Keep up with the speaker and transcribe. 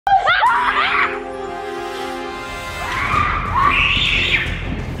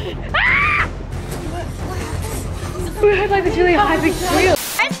We had like this really high big grill.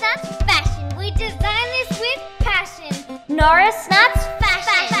 Norris Nuts fashion. We design this with passion. Norris Nuts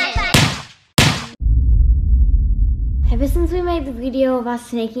fashion. Ever since we made the video of us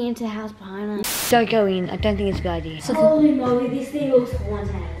sneaking into the house behind us. Don't go in. I don't think it's a good idea. Holy moly, this thing looks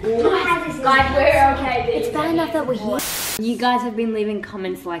haunted. Guys, we're okay. It's bad enough that we're here. You guys have been leaving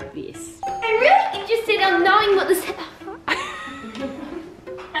comments like this. I'm really interested in knowing what this.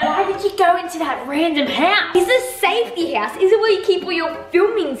 Why did you go into that random house? Is this a safety house? Is it where you keep all your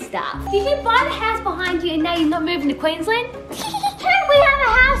filming stuff? Did you buy the house behind you and now you're not moving to Queensland? Can we have a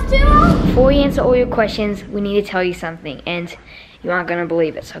house tour? Before we answer all your questions, we need to tell you something, and you aren't going to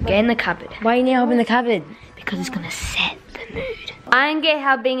believe it. So get in the cupboard. Why you need help in the cupboard? Because it's going to set the mood. I don't get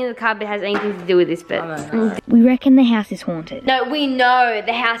how being in the cupboard has anything to do with this, but we reckon the house is haunted. No, we know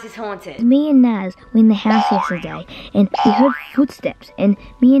the house is haunted. Me and Naz were in the house yesterday, and we heard footsteps, and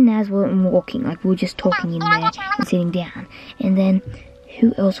me and Naz weren't walking, like we were just talking in there and sitting down. And then,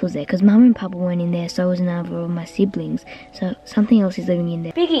 who else was there? Because Mum and Papa weren't in there, so was another of my siblings. So something else is living in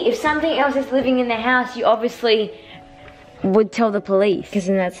there. Biggy, if something else is living in the house, you obviously would tell the police. Because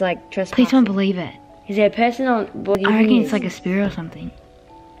then that's like trespassing. Please don't believe it. Is there a person on? I reckon it's like a spirit or something.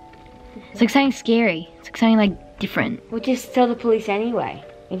 It's like something scary. It's like something like different. We'll just tell the police anyway.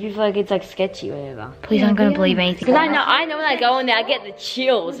 If you feel like it's like sketchy or whatever. Police aren't going to believe anything. Because I know when I go in there, I get the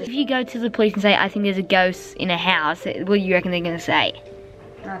chills. If you go to the police and say, I think there's a ghost in a house, what do you reckon they're going to say?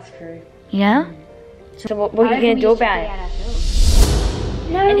 That's true. Yeah? So what are you going to do about it?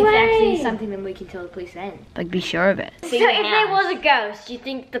 No and way. if it actually is something, then we can tell the police then. Like, be sure of it. So if there was a ghost, do you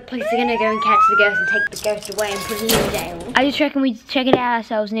think the police are going to go and catch the ghost and take the ghost away and put it in jail? I just reckon we check it out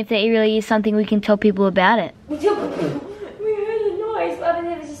ourselves, and if there really is something, we can tell people about it. We heard the noise, but I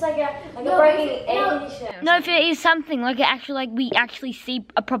mean, it was just like a breaking egg. No, if it is something, like we actually see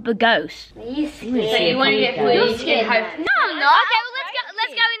a proper ghost. So you want to get footage? No, no. Okay, well,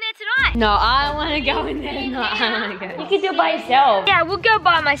 let's go in there tonight. No, I don't want to go in there. No, I don't want to go. You can do it by yourself. Yeah, we'll go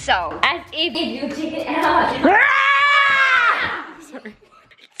by myself. As if you check it out. Sorry.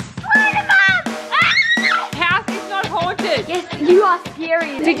 House is not haunted. Yes, you are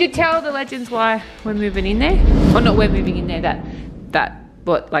scary. Did you tell the legends why we're moving in there? Or not we're moving in there,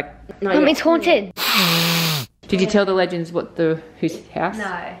 what, like... It's haunted. Did you tell the legends whose house?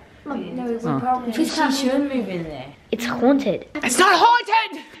 No. She shouldn't move in there. It's haunted. It's not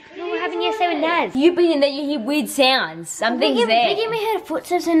haunted! What happened yesterday with Naz? You've been in there, you hear weird sounds. Something's there. Biggy and me heard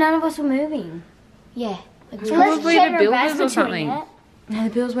footsteps and none of us were moving. Yeah. Probably the builders or something. No, the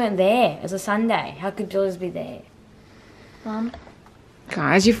bills weren't there. It was a Sunday. How could bills be there? Mum.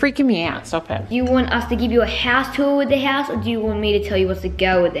 Guys, you're freaking me out. Stop it. Do you want us to give you a house tour with the house, or do you want me to tell you what's to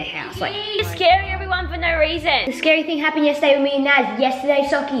go with the house? Like, You're scaring everyone for no reason. the scary thing happened yesterday with me and Naz. Yesterday,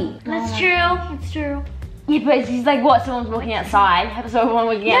 Socky. That's true. It's true. Yeah, but it's like what? Someone's walking outside. Someone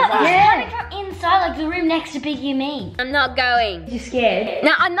walking outside. Yeah, come inside, like the room next to Biggy and me. I'm not going. You're scared?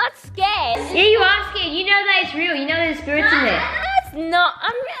 No, I'm not scared. Yeah, you are scared. You know that it's real. You know there's spirits in there. That's not.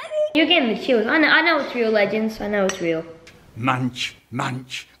 I'm ready. You're getting the chills. I know it's real, legends. I know it's real. Munch,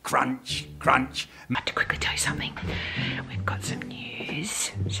 munch, crunch, crunch. I have to quickly tell you something. We've got some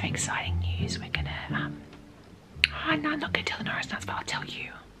news, some exciting news. We're gonna, oh no, I'm not gonna tell the Norris Nuts, but I'll tell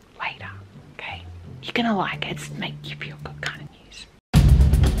you later, okay? You're gonna like it. It's make you feel good kind of news.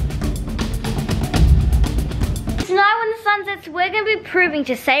 Tonight when the sun sets, we're going to be proving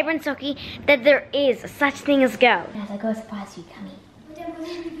to Saber and Socky that there is such thing as ghosts. Naz, I got a surprise for you, come here. We don't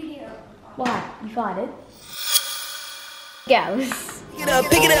believe the video. Why? You farted? Ghosts. Pick it up,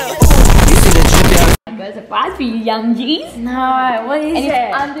 pick it up. I got a surprise for you, young G's. No, what is it?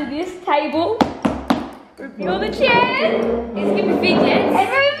 It's under this table. Reveal the chair. It's gonna be fidgets. And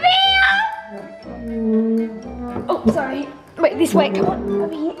reveal! Oh, sorry. Wait, this way, come on.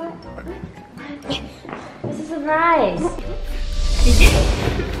 Over here. It's a surprise.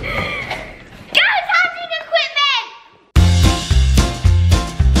 Ghost hunting equipment!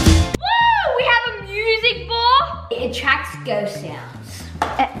 Woo! We have a music board. It attracts ghost sounds.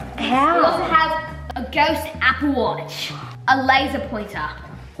 How? We also have a ghost Apple Watch. A laser pointer.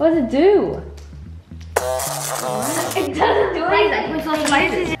 What does it do? It doesn't do anything. It points off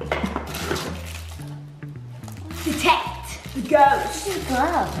lasers. Detect the ghost.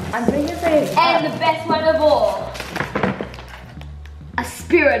 I'm bringing it for you. And the best one of all. A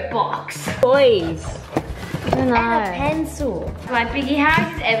spirit box. Boys. And a pencil. Right, Biggy, how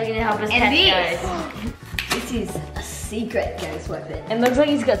is this ever going to help us catch ghosts? This is a secret ghost weapon. It looks like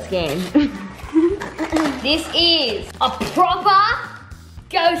he's got scanned. This is a proper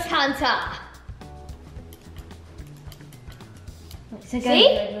ghost hunter. So See?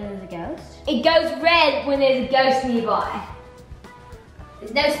 there's a ghost? It goes red when there's a ghost nearby.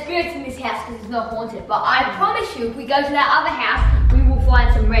 There's no spirits in this house because it's not haunted. But I promise you, if we go to that other house, we will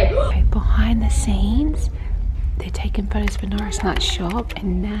find some red. Okay, behind the scenes, they're taking photos for Norris Nuts shop,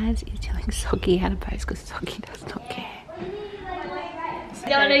 and Naz is telling Soggy how to pose because Soggy does not care.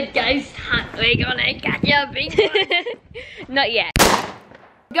 We're on a ghost hunt. We're gonna catch a big one. Not yet.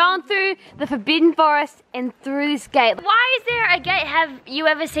 Going through the forbidden forest and through this gate. Why is there a gate? Have you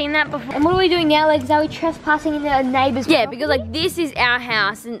ever seen that before? And what are we doing now? Like, are we trespassing into a neighbor's property? Yeah, because like this is our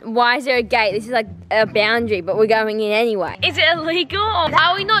house, and why is there a gate? This is like a boundary, but we're going in anyway. Is it illegal? Or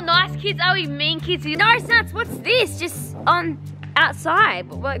are we not nice kids? Are we mean kids? Norris Nuts, what's this? Just on outside.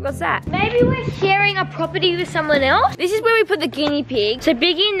 What's that? Maybe we're sharing a property with someone else? This is where we put the guinea pig. So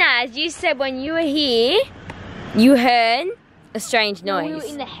Biggy and Naz, you said when you were here, you heard a strange noise. We were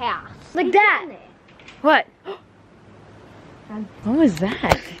in the house. Like that. What? What was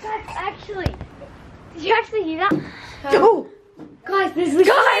that? That's actually... Did you actually hear that? Oh! Guys, this is... Guys!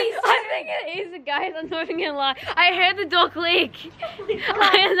 I think it is, guys. I'm not even gonna lie. I heard the door click.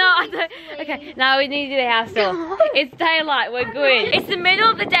 I don't... Okay, now we need to do the house tour. It's daylight, we're good. It's the middle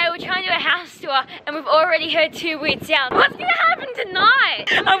of the day, we're trying to do a house tour, and we've already heard 2 weird sounds. What's gonna happen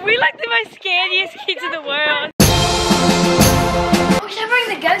tonight? Are we like the most scariest kids in the world? Should I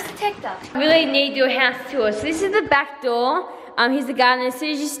bring the ghost detector? We really need to do a house tour. So this is the back door. Here's the garden. As soon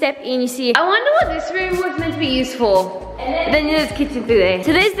as you step in, you see. I wonder what this room was meant to be used for. And then there's a kitchen through there.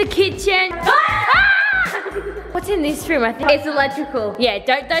 So there's the kitchen. What's in this room? I think it's electrical. Yeah,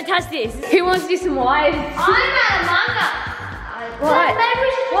 don't touch this. Who wants to do some wires? I'm at Among Us.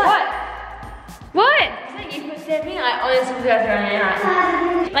 What? What? You put stepping? I honestly feel like running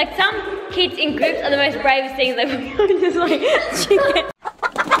out. Like some kids in groups are the most bravest things. Like just like chicken.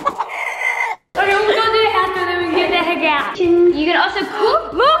 Okay, we're gonna do a house tour, then we can get the heck out. You can also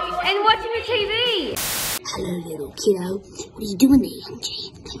cook, look, and watch the TV. Hello, little kiddo. What are you doing there, MJ?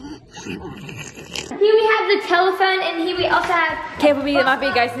 Here we have the telephone, and here we also have. Careful, there might be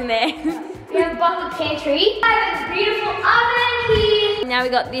a ghost in there. We have a bucket pantry. We have a beautiful oven here. Now we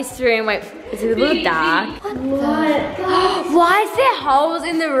got this room. Wait, it's a little dark. What? Why is there holes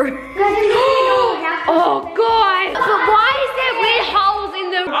in the roof? Oh God! But why is there weird holes in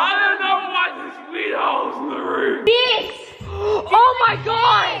the roof? I don't know why there's weird holes in the roof. This! Oh my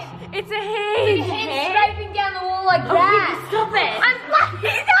God! It's a hand! Scraping down the wall like that. Stop it! I'm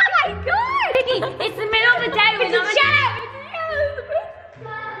laughing. Oh my God! It's the middle of the day. We're not. Shut up!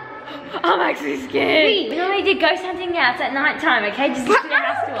 I'm actually scared. We normally do ghost hunting now. It's at night time, okay? Just do the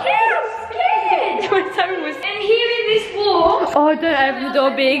house tour. I'm scared. And here in this wall. Oh, don't open the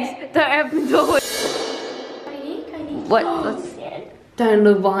door, Biggs. Don't open the door. What? Don't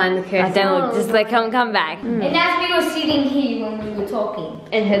look behind the curtain. Don't look. Just like come back. And as we were sitting here when we were talking.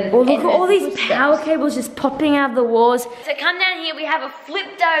 And her. Oh, look at all these power cables just popping out of the walls. So come down here. We have a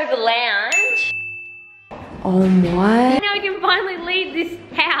flipped over lounge. Oh my. Now we can finally leave this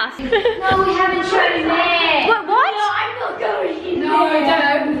house. No, we haven't shown him there. What? No, I'm not going in there. Don't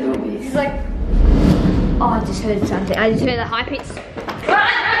open the door. It's like, oh, I just heard something. I just heard the high pitch.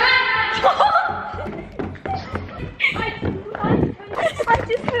 I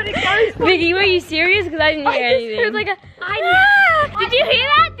just heard a ghost. Biggy, were you serious? Because I didn't hear anything. I just heard like a, Did you hear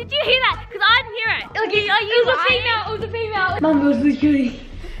that? Did you hear that? Because I didn't hear it. Okay, it was a female. It was a female. Mum, it was literally.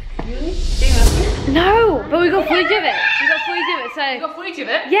 Really? No, but we got footage of it. We got footage of it, so. You got footage of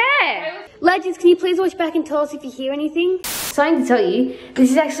it? Yeah. Legends, can you please watch back and tell us if you hear anything? Something to tell you,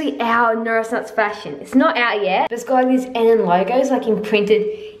 this is actually our Norris Nuts fashion. It's not out yet, but it's got these NN logos like imprinted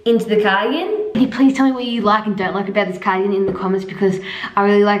into the cardigan. Can you please tell me what you like and don't like about this cardigan in the comments, because I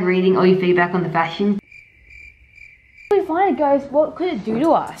really like reading all your feedback on the fashion. If we find a ghost, what could it do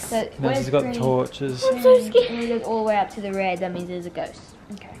to us? Naz has got torches. I'm so scared. When it goes all the way up to the red, that means there's a ghost.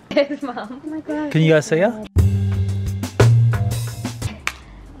 Okay. There's Mum. Oh my God. Can you guys see her?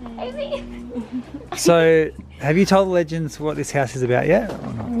 So, have you told the legends what this house is about yet?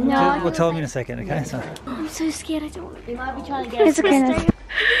 Or not? No. We'll tell them in a second, okay? So. I'm so scared. I don't want to. They might be trying to get us. It's okay.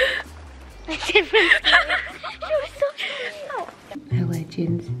 Hey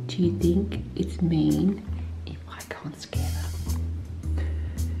legends, do you think it's mean if I can't scare them?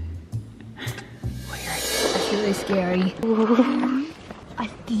 That's really scary.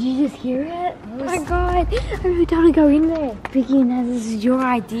 Did you just hear it? Oh my God. I really don't want to go in there. Biggy and Naz, this is your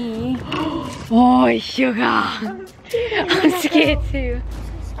idea. Oh, sugar. I'm scared too. I'm so scared.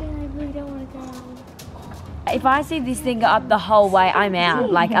 I really don't want to go. If I see this thing go up the whole way, I'm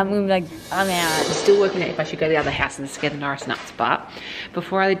out. Like, I'm gonna be like, I'm out. I'm still working out if I should go to the other house and scare the Norris Nuts, but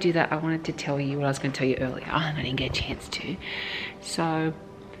before I do that, I wanted to tell you what I was going to tell you earlier, and I didn't get a chance to. So,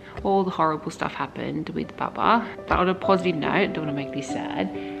 all the horrible stuff happened with Bubba. But on a positive note, don't want to make you sad,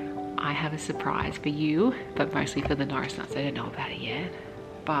 I have a surprise for you, but mostly for the Norris Nuts. They don't know about it yet.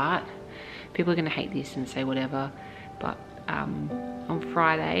 But people are going to hate this and say whatever. But on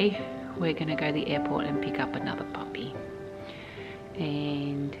Friday, we're going to go to the airport and pick up another puppy.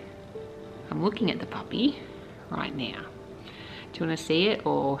 And I'm looking at the puppy right now. Do you want to see it,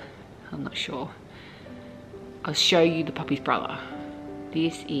 or I'm not sure? I'll show you the puppy's brother.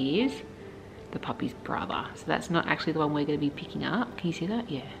 This is the puppy's brother. So that's not actually the one we're going to be picking up. Can you see that?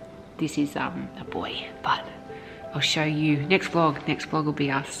 Yeah. This is a boy, but I'll show you next vlog. Next vlog will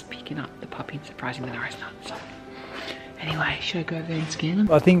be us picking up the puppy and surprising the Norris Nuts. So anyway, should I go over there and scan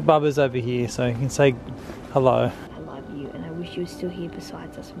them? I think Bubba's over here, so you can say hello. I love you, and I wish you were still here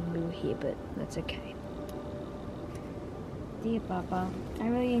besides us when we were here, but that's okay. Dear Bubba, I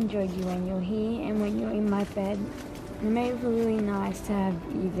really enjoyed you when you were here and when you were in my bed. It made it feel really nice to have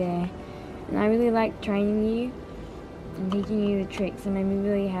you there. And I really liked training you and teaching you the tricks. It made me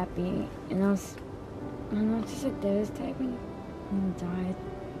really happy. And I was just like devastated when you died.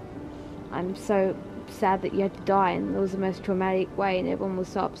 I'm so sad that you had to die, and it was the most traumatic way, and everyone was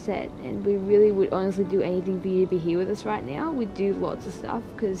so upset, and we really would honestly do anything for you to be here with us right now. We'd do lots of stuff,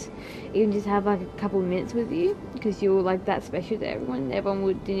 because even just have like a couple of minutes with you, because you were like that special to everyone.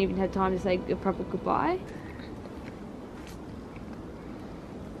 Didn't even have time to say a proper goodbye.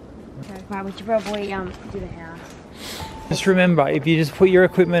 Right, we should probably do the house. Just remember, if you just put your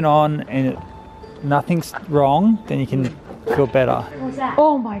equipment on and nothing's wrong, then you can feel better. What's that?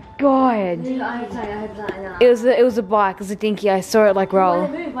 Oh my god. It was a bike. It was a dinky. I saw it like roll.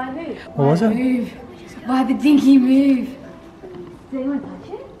 Why move? What was it? Why the dinky move? Did anyone touch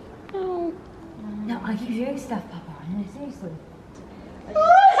it? No. No, I keep hearing stuff, Papa. No, seriously.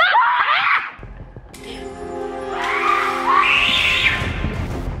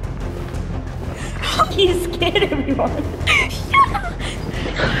 You scared everyone.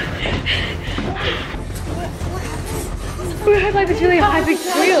 We heard like this really high big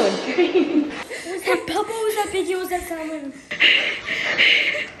squeal. Was that Papa? Was that Biggy? Was that someone?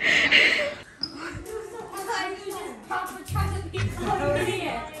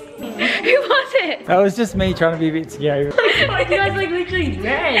 Who was it? That was just me trying to be a bit scary. You guys like literally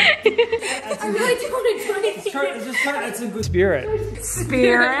ran. I really don't want to do anything. It's a good spirit.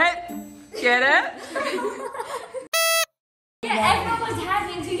 Spirit. Get it? Yeah, everyone was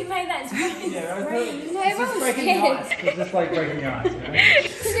happy until you made that scream. Yeah, everyone was breaking the ice. It's just like breaking the ice, you know?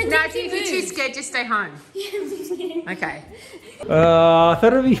 No, if you're too scared, just stay home. Okay. I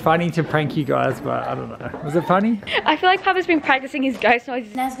thought it would be funny to prank you guys, but I don't know. Was it funny? I feel like Papa's been practicing his ghost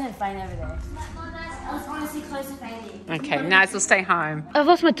noises. Naz's gonna faint over there. I was honestly close to fainting. Okay, Naz will stay home. I've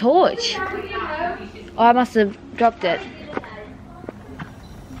lost my torch. Oh, I must have dropped it.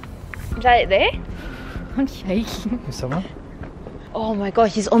 Is that it there? I'm shaking. Is someone? Oh my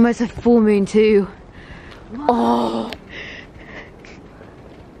gosh, it's almost a full moon too. Oh.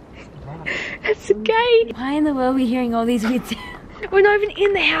 That's okay. Why in the world are we hearing all these weird sounds? We're not even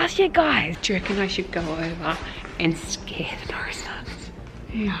in the house yet, guys. Do you reckon I should go over and scare the Norris Nuts?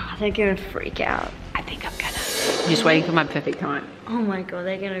 No, they're gonna freak out. I think I'm gonna. I'm just waiting for my perfect time. Oh my god,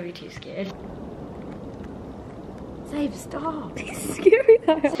 they're gonna be too scared. Save, stop. It's scary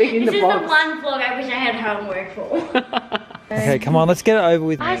though. This is the one vlog I wish I had homework for. Okay, come on, let's get it over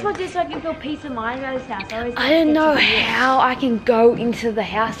with. I just want this so I can feel peace of mind about this house. I don't know how I can go into the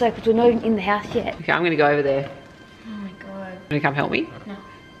house though, because we're not even in the house yet. Okay, I'm gonna go over there. Oh my god. You wanna come help me? No.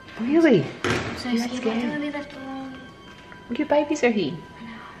 Really? I'm so scared. I don't want to be left alone. Your babies are here.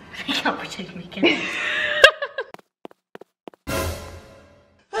 They can't protect me, can they?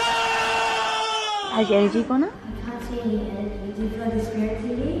 How's your energy gone up? I can't see any energy. Do you feel like the spirit's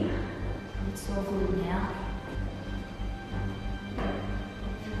here? It's so good now.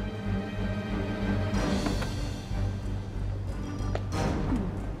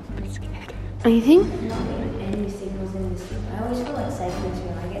 Anything? Any signals in this room. I always feel like safe in this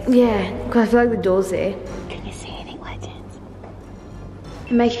room. I get Yeah, because I feel like the door's there. Can you see anything, legends?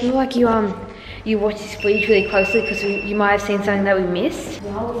 It makes me feel like you watch this footage really closely because you might have seen something that we missed.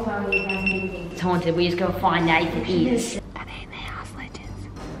 The whole family hasn't been thinking. It's haunted. We're just gonna find out if it is. Are they in the house, legends?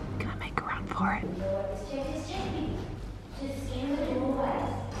 Can I make a run for it?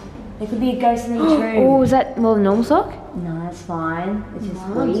 There could be a ghost in each room. Oh, is that more than normal sock? No, that's fine. It's just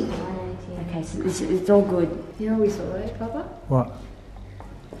weak. Okay, so it's all good. You know what we saw there, Papa? What?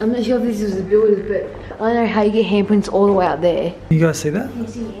 I'm not sure if this is the builders, but I don't know how you get handprints all the way out there. You guys see that? You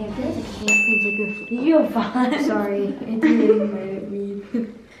see handprints? You're fine. Sorry. It didn't make me.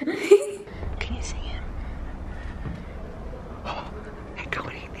 Can you see him? Oh, they're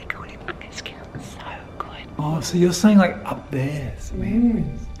going in. Oh, so you're saying like up there?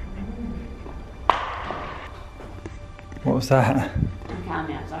 What was that? Okay,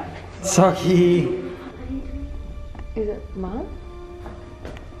 I'm outside. Saki. Is it Mum?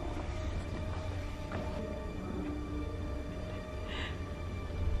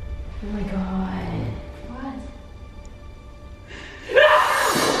 Oh my god. What?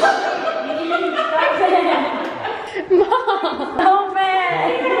 Mom! Oh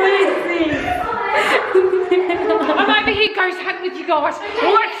man! I'm over here ghost hunting with you guys.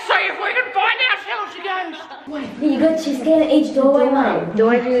 Let's see if we can find ourselves a ghost. You got to scan each doorway, mate.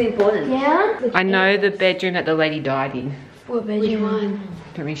 Doorway's really important. Yeah? I know the bedroom that the lady died in. What bedroom? Which one?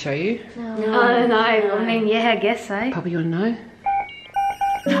 Let me show you. No. I mean, yeah, I guess so. Probably you want to know.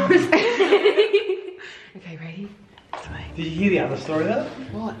 Okay, ready? Did you hear the other story though?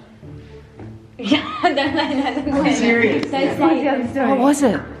 What? Yeah, no. I'm serious. What was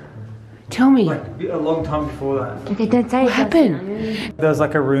it? Tell me. Like a long time before that. Okay, don't say What happened? There was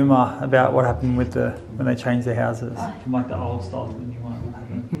like a rumour about what happened with when they changed their houses from like the old style to the new one. What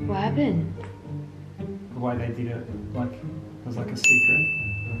happened? What happened? The way they did it, like it was like a secret.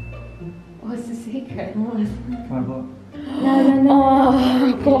 What's the secret? Can I look? No.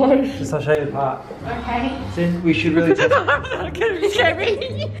 Oh god. Just I'll show you the part. Okay. Then we should really test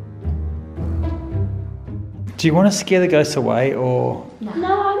it. Do you want to scare the ghosts away or? No,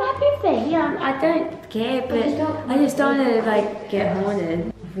 I'm happy if they're here. I don't care, but I just don't want to like get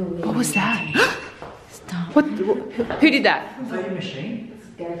haunted. What was that? Stop. What? Who did that? Is that your machine?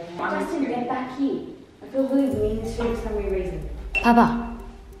 Justin, get back here. I feel really weird in the street for some weird reason. Papa.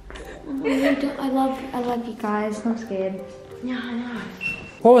 I love you guys. I'm scared. Yeah, I know.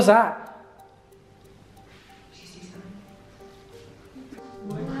 What was that?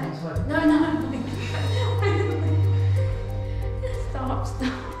 No. Stop.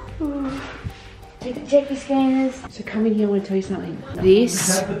 Check the scanners. So come in here, I want to tell you something. Is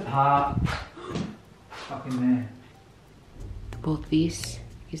This, that the part up in there? well, this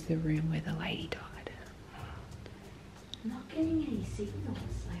is the room where the lady died. I'm not getting any signals.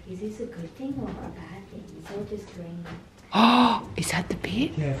 Like, is this a good thing or a bad thing? It's all just green. Oh, is that the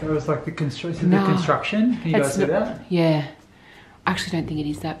bit? Yeah, if it was like the construction. No. The construction. Can you guys see that? Yeah. I actually don't think it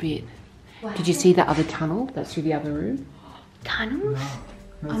is that bit. Did you see that other tunnel that's through the other room? Tunnels?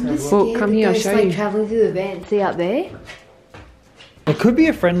 I'm just Well, scared come the here, I'll ghost, show like you. traveling through the van. See up there? It could be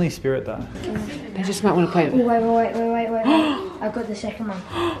a friendly spirit though. They just might want to play it. Wait. I've got the second one.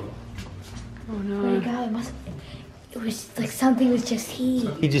 Oh Where'd no. it go? It was like something was just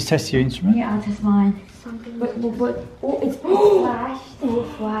here. You just test your instrument? Yeah, I'll test mine. Something. But it's flashed. It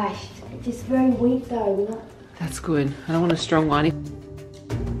flashed. It's just very weak though. We're not. That's good. I don't want a strong one.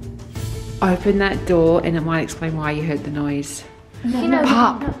 Open that door and it might explain why you heard the noise. No,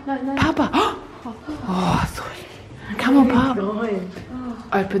 Pup. No. Papa. Oh, I thought. Come on, Pup.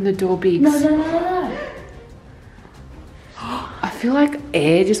 Open the door, Biggs. No. I feel like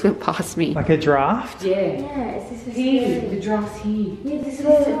air just went past me. Like a draft? Yeah. Yeah, this is Here. The draft's here. Yeah, this is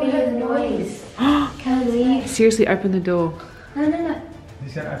where the bigger noise. Can we leave? Seriously, open the door. No.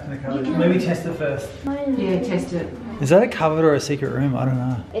 He's going to open the cupboard. Maybe test it first. Yeah, test it. Is that a cupboard or a secret room? I don't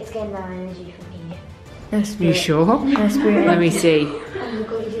know. It's getting that energy from here. No You spirit. sure? No spirit. Let me see. Oh my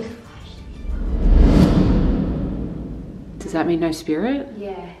god, it just flashed. Does that mean no spirit?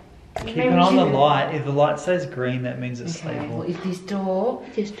 Yeah. Keep it on the light. If the light stays green, that means it's Okay, well, stable. if this door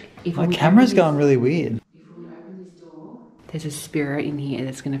just... If My we camera's open going really weird. there's a spirit in here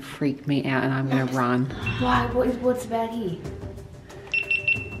that's going to freak me out and I'm going to run. Why? What's about here?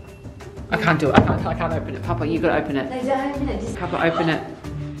 I can't do it. I can't open it. Papa, you got to open it. No, don't open it. Just Papa, open it.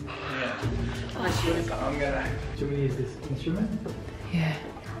 Do you want me to use this instrument? Yeah.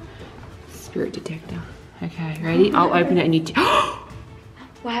 Spirit detector. Okay, ready? I'll open it and you...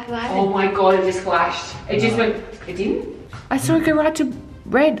 what happened? Oh my god, it just flashed. It just went... It didn't? I saw it go right to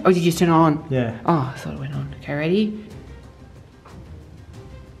red. Oh, did you turn it on? Yeah. Oh, I thought it went on. Okay, ready?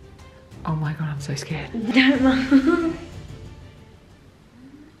 Oh my god, I'm so scared. Don't mind.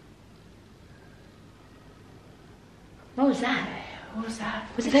 What was that? What was that?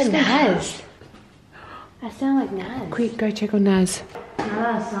 Was it Naz? That sounded like Naz. Quick, go check on Naz. No,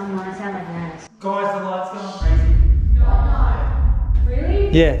 that sounded like Naz. Guys, the light's going crazy. Really?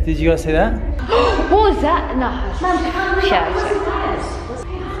 Yeah, did you guys see that? What was that? No.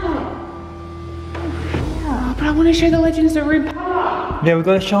 Oh, but I want to show the legends the room. Yeah, we've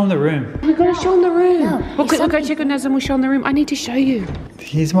got to show them the room. We've got to show them the room. We'll go check on Naz and we'll show them the room. I need to show you.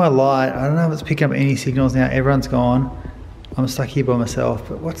 Here's my light. I don't know if it's picking up any signals now. Everyone's gone. I'm stuck here by myself.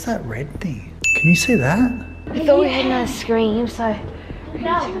 But what's that red thing? Can you see that? I thought we had no scream, so.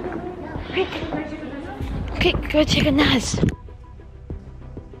 Okay, go check on Naz.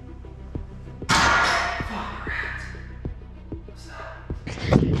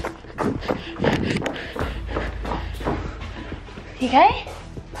 You okay?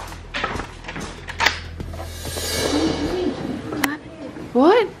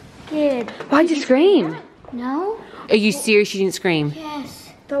 What? Good. Why'd you scream? No? Are you serious? You didn't scream? Yes.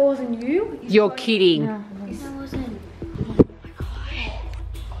 That wasn't you? You're kidding. That wasn't.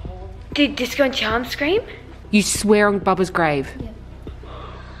 Did Disco and Charm scream? You swear on Bubba's grave?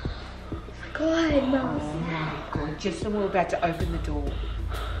 God, no. God, just when we're about to open the door.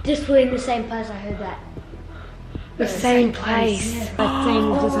 Just we're in the same place, I heard that. The same place. That thing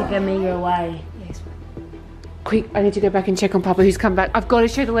was just like a meter away. Quick, I need to go back and check on Papa who's come back. I've got to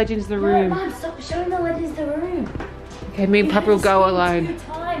show the legends the room. Mum, stop showing the legends the room. Okay, me and Papa will go alone. 2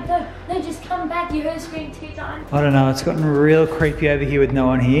 times. No, just come back. You heard scream 2 times. I don't know, it's gotten real creepy over here with no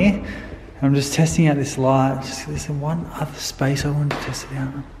one here. I'm just testing out this light. Just there's one other space I wanted to test it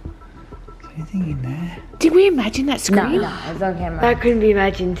out. Is there anything in there? Did we imagine that scream? No, it's on camera. That couldn't be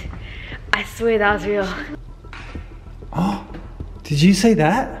imagined. I swear that was real. Oh, did you see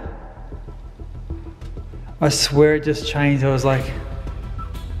that? I swear it just changed. I was like,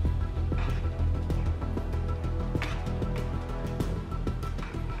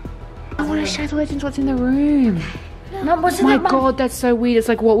 I want to show the legends what's in the room. Mum, what's in My that, Mum? God, that's so weird. It's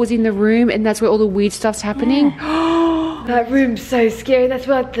like what was in the room, and that's where all the weird stuff's happening. That room's so scary. That's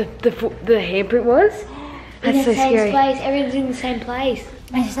where like the handprint was. In That's the so same scary. place. Everything's in the same place.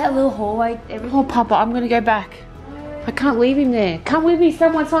 And just that little hallway. Oh, Papa, I'm going to go back. I can't leave him there. Come with me,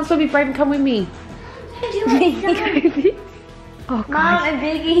 someone's supposed to be brave and come with me. Oh Mum God, and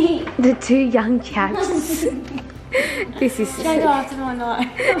Biggy. the 2 young chaps. This is. Go after my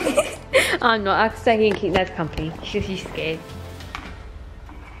night. I'm not. I'll stay here and keep Naz company. She's scared.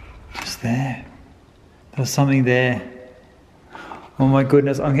 just there. There was something there. Oh my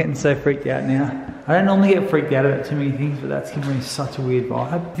goodness, I'm getting so freaked out now. I don't normally get freaked out about too many things, but that's giving me such a weird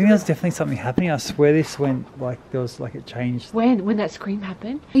vibe. I think there's definitely something happening. I swear this went, like, there was, like, it changed. When that scream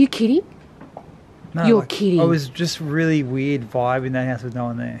happened? Are you kidding? No, You're like, kidding. I was just really weird vibe in that house with no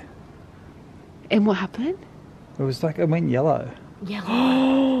one there. And what happened? It was like, it went yellow.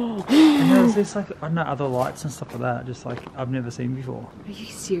 Yellow. And there was this, like, I don't know, other lights and stuff like that, just like I've never seen before. Are you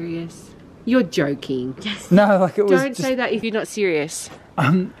serious? You're joking. No, like it was Don't just, say that if you're not serious.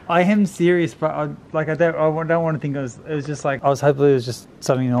 I am serious, but I don't want to think it was just like, I was hoping it was just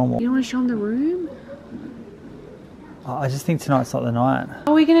something normal. You don't want to show them the room? I just think tonight's not the night.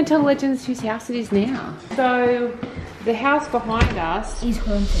 Are we going to tell Legends whose house it is now? So, the house behind us Is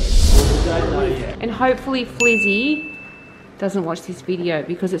haunted. Don't know yet. and hopefully Flizzy doesn't watch this video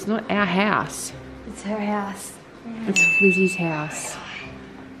because it's not our house. It's her house. It's Flizzy's house.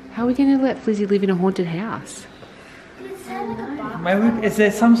 How are we going to let Flizzy live in a haunted house? Maybe, is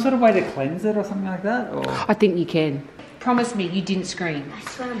there some sort of way to cleanse it or something like that? Or? I think you can. Promise me you didn't scream.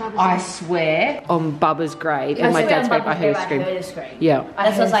 I swear on Bubba's grave and my dad's grave I heard a scream. Yeah.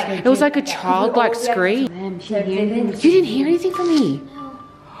 That's what's like. It was like a childlike scream. You didn't hear anything from me?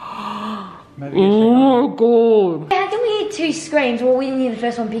 Maybe Oh God. How can we hear 2 screams? Well, we didn't hear the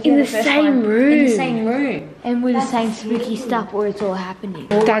first one. Biggy In heard the first same one. room. In the same room. And with the same spooky stuff where it's all happening.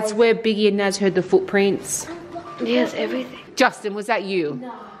 That's where Biggy and Naz heard the footprints. Yes, everything. Justin, was that you?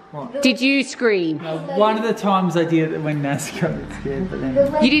 No. Did you scream? one of the times I did it when Naz got scared, but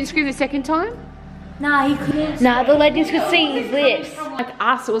then... You didn't scream the second time? Nah, he couldn't. Nah, the legends could see his lips. Like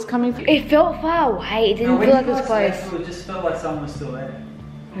us, it was coming from. It felt far away. It didn't feel like it was close. It just felt like someone was still there.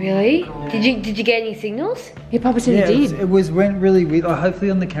 Really? Did you get any signals? Yeah, Papa said he did. It went really weird.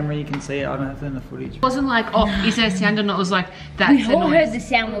 Hopefully on the camera you can see it. I don't have to in the footage. It wasn't like, oh, is there a sound or not? It was like, that's We a all noise. heard the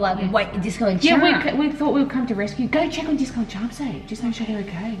sound. We're like, wait, Disco and Yeah, Charm. we thought we would come to rescue. Go check on Disco and Charm's sake. Just make sure they're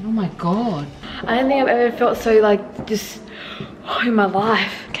okay. Oh my God. I don't think I've ever felt so like just in my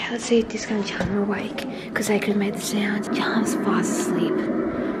life. Okay, let's see if Disco and Charm are awake because they could have made the sound. Charm's fast asleep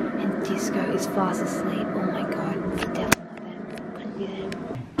and Disco is fast asleep. Oh my God, definitely not them. Couldn't be them.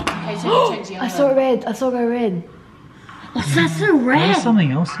 Okay, so change the I saw red. I saw go red. What's that so red? There's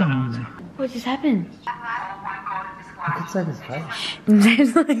something else going on there. What just happened? I could save his face.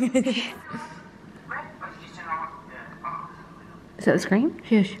 Is that the scream?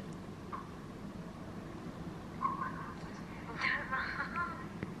 Shush.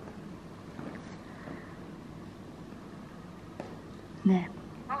 There.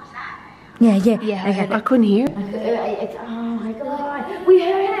 Yeah. Okay. I couldn't hear. Oh my God. We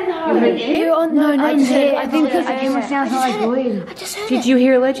heard it though. You're on no, not in here. I think I think it sounds like weird. I just heard Did you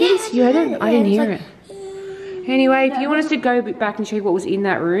hear Legends? You heard it? I didn't hear it. Anyway, if you want us to go back and check what was in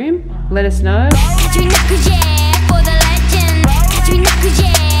that room, let us know. For the